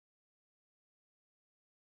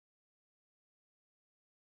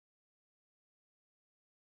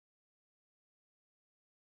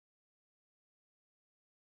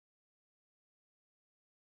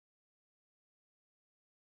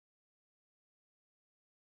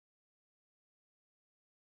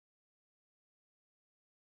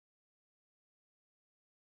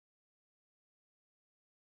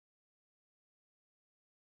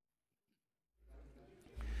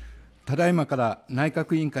ただいまから内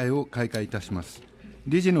閣委員会を開会いたします。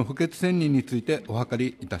理事の補欠選任についてお諮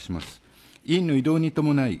りいたします。委員の異動に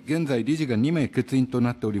伴い、現在理事が2名欠員と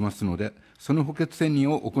なっておりますので、その補欠選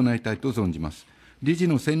任を行いたいと存じます。理事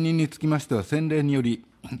の選任につきましては、先例により、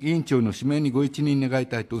委員長の指名にご一任願い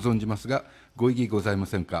たいと存じますが、ご異議ございま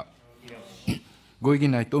せんか。ご異議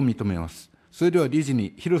ないと認めます。それでは理事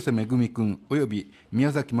に広瀬めぐみ君および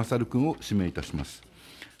宮崎勝君を指名いたします。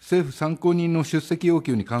政府参考人の出席要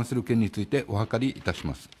求に関する件についてお諮りいたし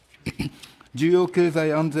ます。重要経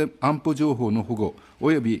済安保情報の保護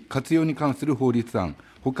および活用に関する法律案、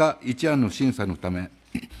ほか1案の審査のため、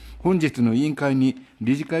本日の委員会に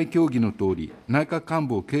理事会協議のとおり、内閣官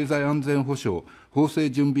房経済安全保障法制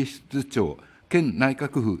準備室長、県内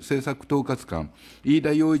閣府政策統括官、飯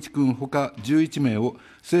田洋一君ほか11名を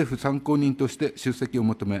政府参考人として出席を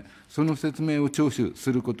求め、その説明を聴取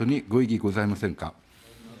することにご異議ございませんか。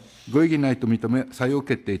ご異議ないと認め、採用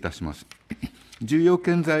決定いたします。重要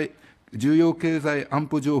経済安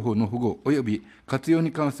保情報の保護および活用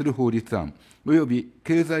に関する法律案、および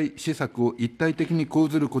経済施策を一体的に講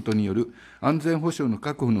ずることによる安全保障の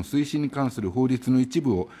確保の推進に関する法律の一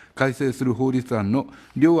部を改正する法律案の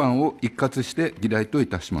両案を一括して議題とい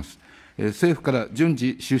たします。政府から順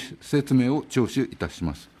次、説明を聴取いたし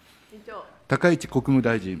ます。高市国務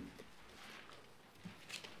大臣。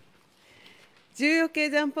重要経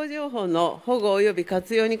済安保情報の保護及び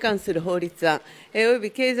活用に関する法律案、及び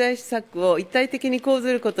経済施策を一体的に講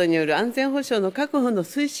ずることによる安全保障の確保の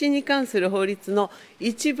推進に関する法律の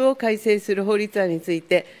一部を改正する法律案につい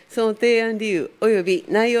て、その提案理由及び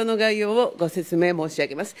内容の概要をご説明申し上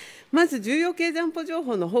げます。まず、重要経済安保情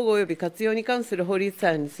報の保護及び活用に関する法律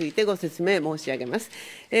案についてご説明申し上げます。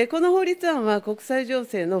この法律案は、国際情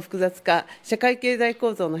勢の複雑化、社会経済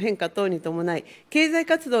構造の変化等に伴い、経済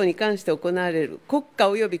活動に関して行われる国家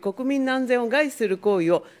及び国民の安全を害する行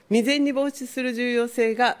為を未然に防止する重要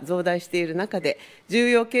性が増大している中で、重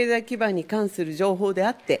要経済基盤に関する情報で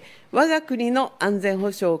あって、我が国の安全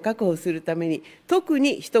保障を確保するために、特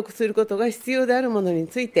に取得することが必要であるものに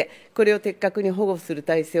ついて、これを的確に保護する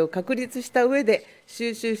体制を確立した上で、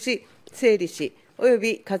収集し、整理し、およ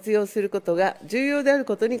び活用することが重要である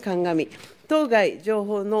ことに鑑み、当該情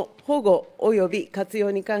報の保護および活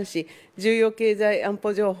用に関し、重要経済安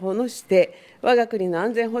保情報の指定、我が国の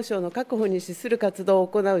安全保障の確保に資する活動を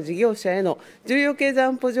行う事業者への重要経済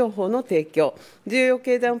安保情報の提供、重要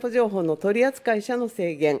経済安保情報の取扱者の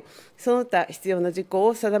制限、その他必要な事項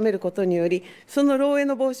を定めることにより、その漏洩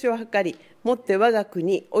の防止を図り、もって我が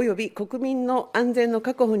国および国民の安全の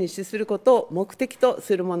確保に資することを目的と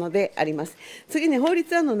するものであります。次に法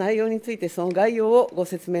律案の内容についてその概要をご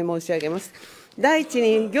説明申し上げます。第一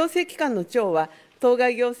に、行政機関の長は、当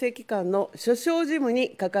該行政機関の所掌事務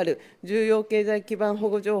に係る重要経済基盤保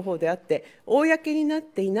護情報であって、公になっ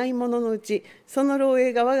ていないもののうち、その漏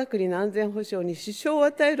洩が我が国の安全保障に支障を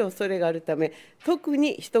与える恐れがあるため、特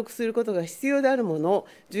に取得することが必要であるものを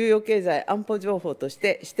重要経済安保情報とし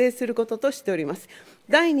て指定することとしております。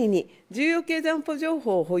第2に、重要経済安保情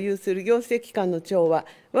報を保有する行政機関の長は、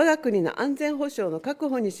我が国の安全保障の確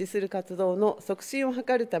保に資する活動の促進を図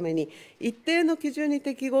るために、一定の基準に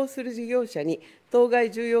適合する事業者に、当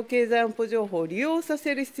該重要経済安保情報を利用さ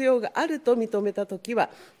せる必要があると認めたときは、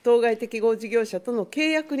当該適合事業者との契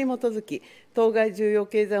約に基づき、当該重要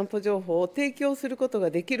経済安保情報を提供することが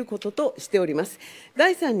できることとしております。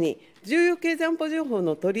第3に、重要経済安保情報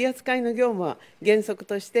の取り扱いの業務は、原則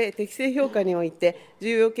として適正評価において、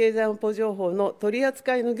重要経済安保情報の取り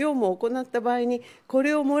扱いの業務を行った場合に、こ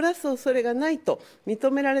れを漏らす恐れがないと認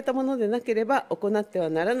められたものでなければ行っては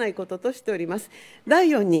ならないこととしております。第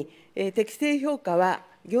4に、適正評価は、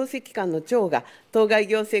行政機関の長が、当該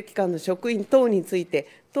行政機関の職員等について、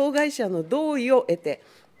当該者の同意を得て、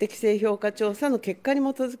適正評価調査の結果に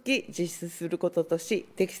基づき実施することとし、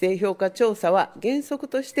適正評価調査は原則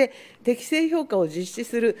として適正評価を実施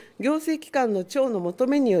する行政機関の長の求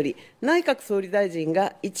めにより、内閣総理大臣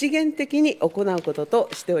が一元的に行うことと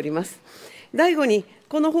しております。第5に、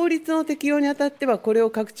この法律の適用にあたっては、これを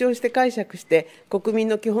拡張して解釈して、国民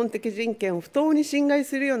の基本的人権を不当に侵害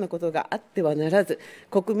するようなことがあってはならず、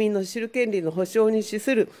国民の知る権利の保障に資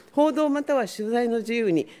する報道または取材の自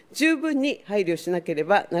由に十分に配慮しなけれ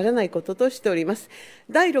ばならないこととしております。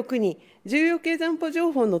第6に、重要経済安保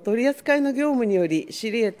情報の取り扱いの業務により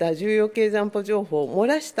知り得た重要経済安保情報を漏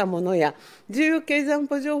らしたものや、重要経済安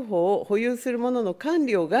保情報を保有する者の管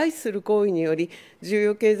理を害する行為により、重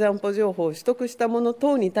要経済安保情報を取得した者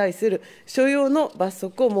等に対する所要の罰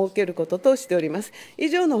則を設けることとしております。以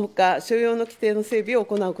上のほか、所要の規定の整備を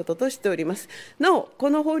行うこととしております。なお、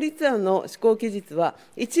この法律案の施行期日は、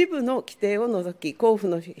一部の規定を除き、公布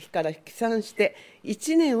の日から起算して、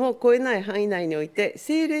1年を超えない範囲内において、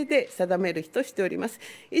政令で定める日としております。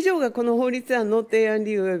以上がこの法律案の提案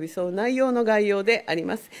理由及びその内容の概要であり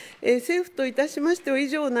ます。政府といたしましては、以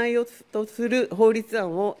上内容とする法律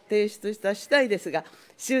案を提出した次第ですが、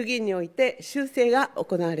衆議院において修正が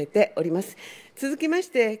行われております。続きまし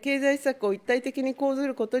て、経済施策を一体的に講ず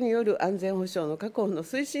ることによる安全保障の確保の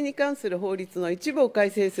推進に関する法律の一部を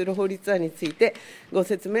改正する法律案についてご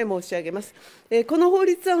説明申し上げます。この法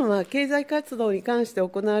律案は、経済活動に関して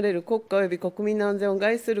行われる国家及び国民の安全を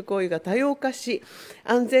害する行為が多様化し、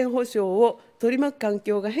安全保障を取り巻く環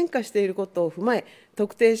境が変化していることを踏まえ、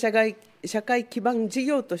特定社会基盤事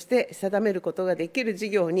業として定めることができる事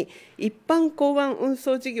業に、一般港湾運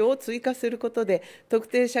送事業を追加することで、特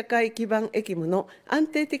定社会基盤役務の安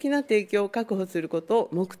定的な提供を確保することを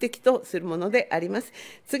目的とするものであります。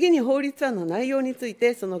次に法律案の内容につい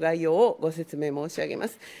て、その概要をご説明申し上げま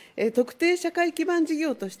す。特定社会基盤事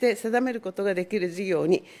業として定めることができる事業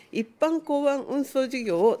に、一般港湾運送事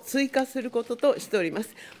業を追加することとしておりま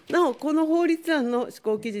す。なお、この法律案の施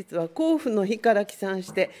行期日は、公布の日から起算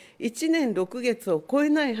して、1年6月を超え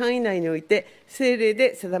ない範囲内において、政令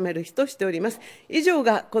で定める日としております。以上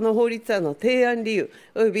がこの法律案の提案理由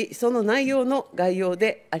およびその内容の概要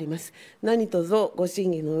であります。何卒ご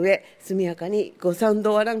審議の上、速やかにご賛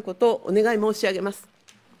同あらんことをお願い申し上げます。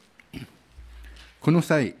この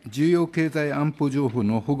際、重要経済安保情報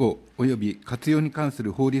の保護および活用に関す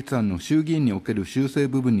る法律案の衆議院における修正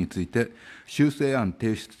部分について、修正案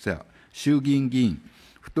提出者、衆議院議員、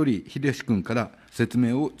太秀志君から説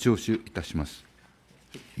明を聴取いたします。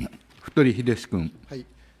太秀志君。はい。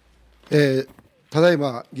ただい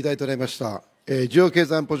ま議題となりました、重要経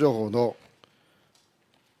済安保情報の、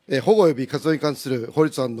保護及び活用に関する法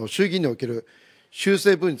律案の衆議院における修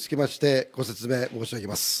正部分につきましてご説明申し上げ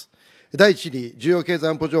ます。第一に、重要経済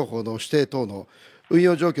安保情報の指定等の運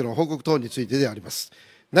用状況の報告等についてであります。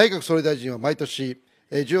内閣総理大臣は毎年、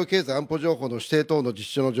重要経済安保情報の指定等の実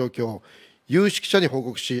施の状況を有識者に報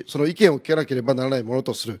告し、その意見を聞かなければならないもの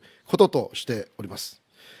とすることとしております。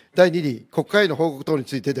第2に、国会への報告等に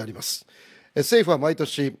ついてであります。政府は毎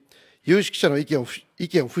年、有識者の意見を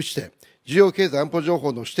付して、重要経済安保情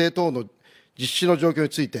報の指定等の実施の状況に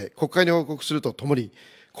ついて国会に報告するとともに、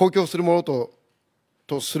公表するものと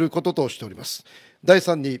することとしております。第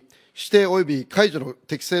3に、指定及び解除の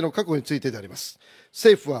適正の確保についてであります。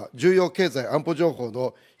政府は重要経済安保情報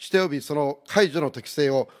の指定及びその解除の適正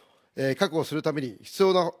を確保するために必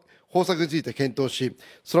要な方策について検討し、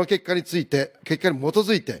その結果に基づい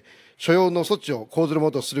て、所要の措置を講ずるも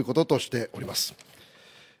のとすることとしております。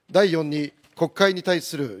第4に、国会に対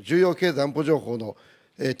する重要経済安保情報の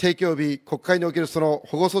提供及び国会におけるその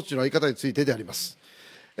保護措置の在り方についてであります。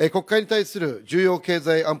国会に対する重要経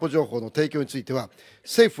済安保情報の提供については、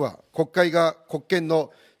政府は国会が国権の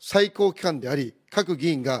最高機関であり、各議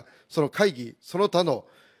員がその会議、その他の、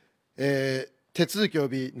手続き及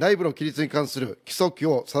び内部の規律に関する規則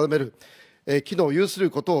を定める、機能を有する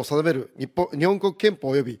ことを定める日本国憲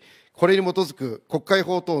法及びこれに基づく国会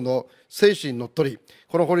法等の精神にのっとり、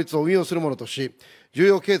この法律を運用するものとし、重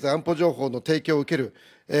要経済安保情報の提供を受け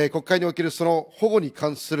る、国会におけるその保護に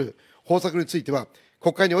関する方策については、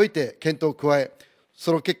国会において検討を加え、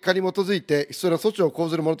その結果に基づいて必要な措置を講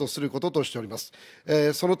ずるものとすることとしております。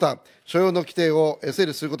その他、所要の規定を整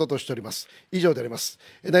理することとしております。以上であります。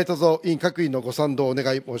何卒委員各委員のご賛同をお願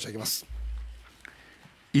い申し上げます。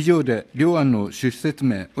以上で、両案の趣旨説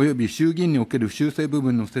明および衆議院における修正部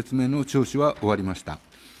分の説明の聴取は終わりました。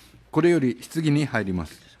これより質疑に入りま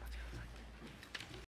す。